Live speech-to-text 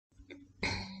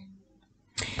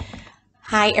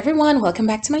Hi everyone, welcome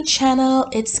back to my channel.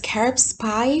 It's Carib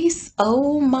Spice.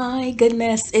 Oh my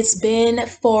goodness, it's been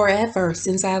forever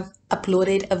since I've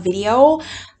uploaded a video,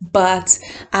 but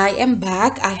I am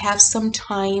back. I have some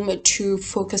time to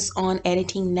focus on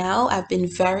editing now. I've been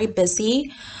very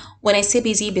busy. When I say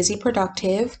busy, busy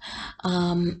productive.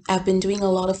 I've been doing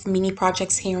a lot of mini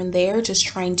projects here and there, just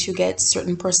trying to get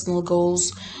certain personal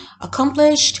goals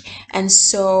accomplished. And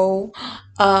so,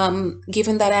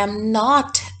 given that I'm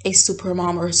not a super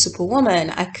mom or a superwoman,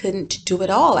 I couldn't do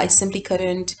it all. I simply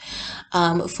couldn't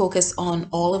focus on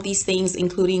all of these things,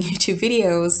 including YouTube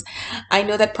videos. I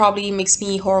know that probably makes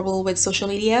me horrible with social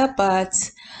media, but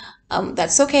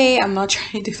that's okay. I'm not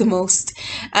trying to do the most.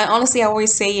 And honestly, I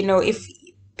always say, if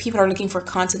people are looking for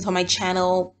content on my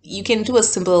channel, you can do a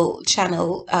simple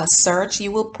channel search.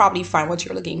 You will probably find what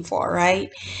you're looking for,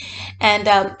 right? And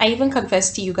I even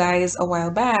confessed to you guys a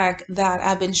while back that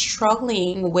I've been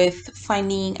struggling with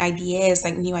finding ideas,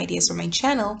 like new ideas for my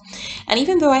channel. And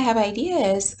even though I have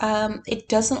ideas, it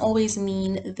doesn't always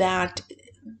mean that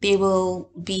they will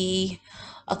be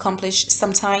accomplished.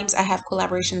 Sometimes I have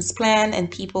collaborations planned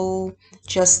and people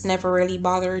just never really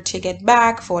bother to get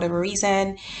back for whatever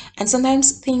reason. And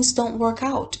sometimes things don't work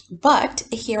out. But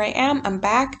here I am, I'm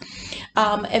back.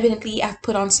 Evidently, I've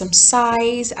put on some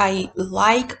size. I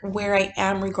like where I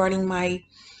am regarding my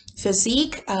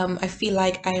physique. I feel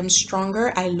like I am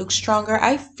stronger. I look stronger.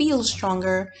 I feel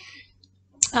stronger.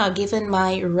 Given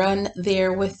my run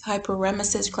there with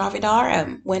hyperemesis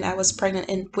gravidarum when I was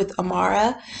pregnant with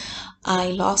Amara, I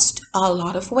lost a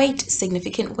lot of weight,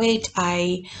 significant weight.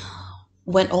 I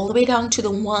went all the way down to the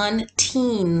one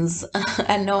teens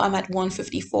and now I'm at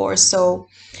 154. So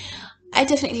I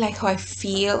definitely like how I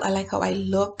feel. I like how I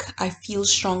look. I feel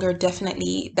stronger.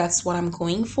 Definitely, that's what I'm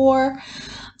going for.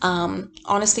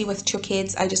 Honestly, with two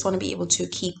kids, I just want to be able to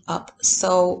keep up.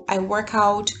 So I work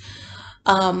out,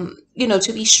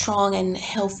 to be strong and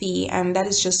healthy. And that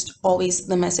is just always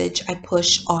the message I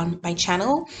push on my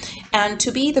channel, and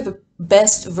to be the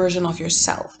best version of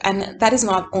yourself. And that is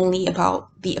not only about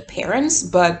the appearance,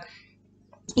 but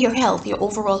your health, your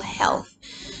overall health.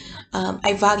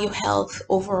 I value health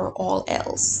over all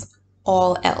else,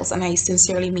 and I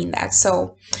sincerely mean that.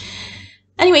 So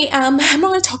anyway, I'm not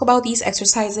going to talk about these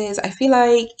exercises. I feel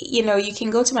like, you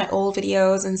can go to my old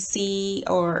videos and see,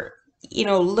 or,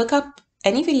 look up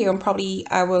any video, and probably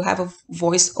I will have a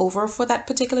voiceover for that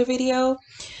particular video.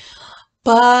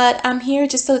 But I'm here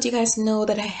just to let you guys know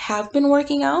that I have been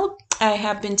working out. I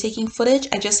have been taking footage.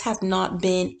 I just have not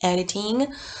been editing,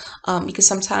 because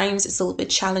sometimes it's a little bit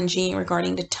challenging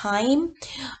regarding the time.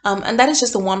 And that is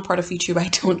just the one part of YouTube I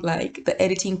don't like, the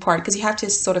editing part, because you have to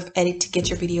sort of edit to get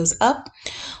your videos up.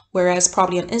 Whereas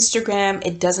probably on Instagram,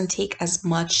 it doesn't take as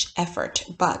much effort,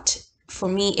 but for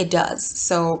me, it does.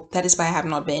 So that is why I have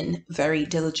not been very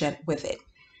diligent with it.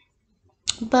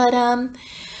 But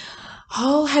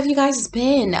how have you guys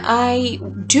been? I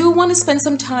do want to spend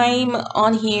some time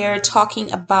on here talking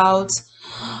about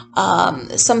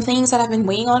some things that have been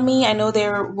weighing on me. I know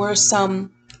there were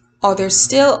some, or there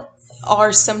still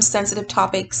are some sensitive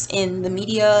topics in the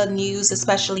media, news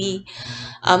especially,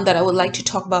 that I would like to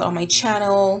talk about on my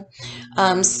channel.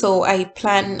 So I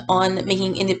plan on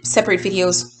making separate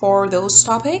videos for those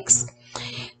topics.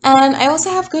 And I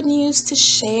also have good news to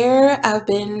share. I've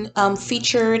been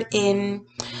featured in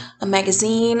a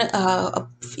magazine,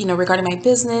 regarding my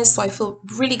business. So I feel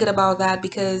really good about that,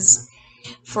 because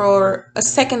for a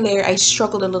second there, I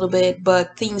struggled a little bit,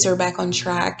 but things are back on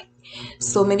track.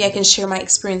 So maybe I can share my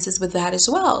experiences with that as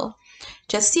well.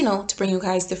 Just, to bring you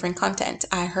guys different content.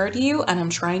 I heard you and I'm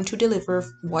trying to deliver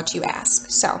what you ask.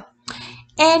 So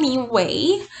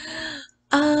anyway,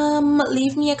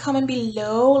 leave me a comment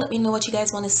below. Let me know what you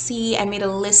guys want to see. I made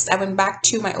a list. I went back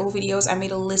to my old videos. I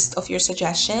made a list of your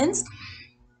suggestions.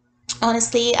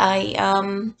 Honestly,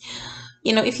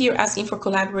 if you're asking for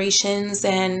collaborations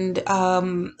and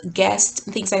guests,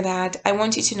 things like that, I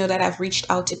want you to know that I've reached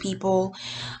out to people,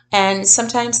 and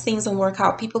sometimes things don't work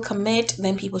out. People commit,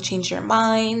 then people change their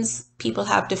minds. People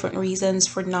have different reasons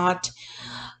for not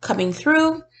coming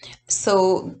through.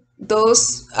 So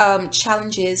those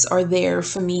challenges are there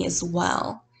for me as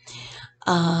well.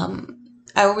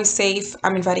 I always say, if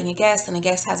I'm inviting a guest and a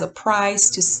guest has a price,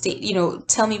 to state,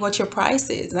 tell me what your price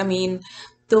is. I mean,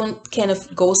 don't kind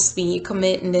of ghost me,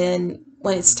 commit, and then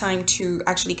when it's time to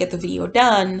actually get the video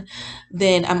done,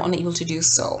 then I'm unable to do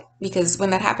so. Because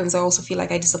when that happens, I also feel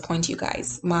like I disappoint you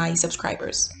guys, my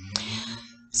subscribers.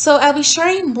 So I'll be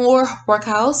sharing more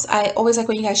workouts. I always like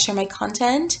when you guys share my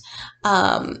content.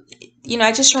 Um,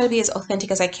 I just try to be as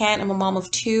authentic as I can. I'm a mom of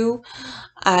two.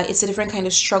 It's a different kind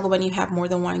of struggle when you have more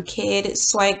than one kid.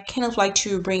 So I kind of like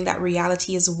to bring that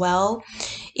reality as well.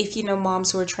 If you know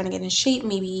moms who are trying to get in shape,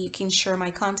 maybe you can share my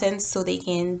content so they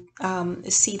can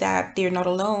see that they're not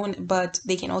alone, but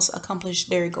they can also accomplish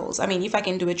their goals. I mean, if I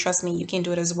can do it, trust me, you can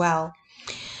do it as well.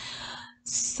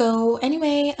 So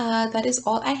anyway, that is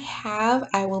all I have.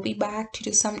 I will be back to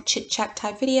do some chit chat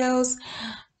type videos.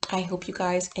 I hope you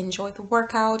guys enjoy the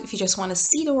workout. If you just want to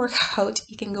see the workout,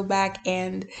 you can go back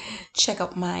and check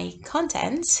out my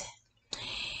content.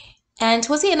 And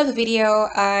towards the end of the video,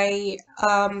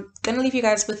 gonna leave you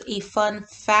guys with a fun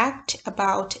fact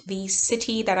about the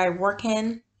city that I work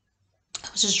in. I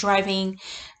was just driving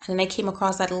and then I came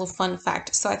across that little fun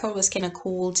fact. So I thought it was kind of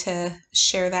cool to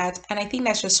share that. And I think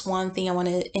that's just one thing I want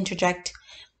to interject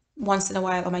once in a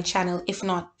while on my channel, if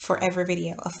not for every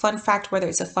video. A fun fact, whether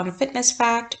it's a fun fitness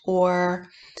fact or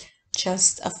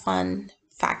just a fun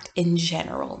fact in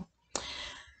general.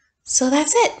 So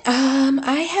that's it.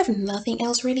 I have nothing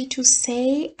else really to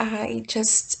say. I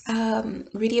just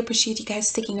really appreciate you guys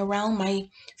sticking around, my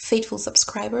faithful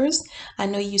subscribers. I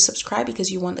know you subscribe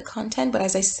because you want the content, but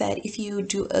as I said, if you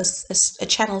do a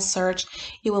channel search,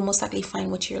 you will most likely find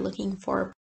what you're looking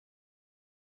for.